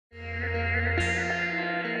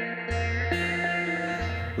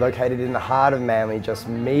Located in the heart of Manly, just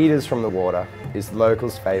metres from the water, is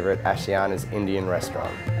locals' favourite Ashiana's Indian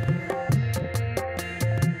Restaurant.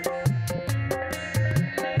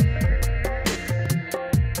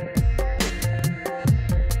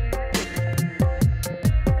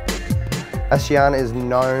 Ashiana is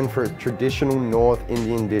known for its traditional North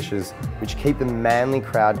Indian dishes, which keep the Manly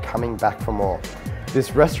crowd coming back for more.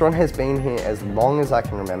 This restaurant has been here as long as I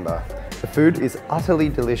can remember. The food is utterly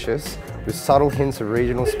delicious, with subtle hints of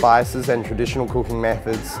regional spices and traditional cooking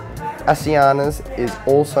methods. Ashiana's is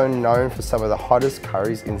also known for some of the hottest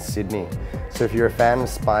curries in Sydney. So if you're a fan of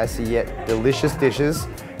spicy yet delicious dishes,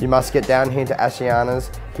 you must get down here to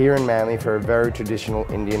Ashiana's here in Manly for a very traditional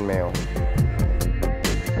Indian meal.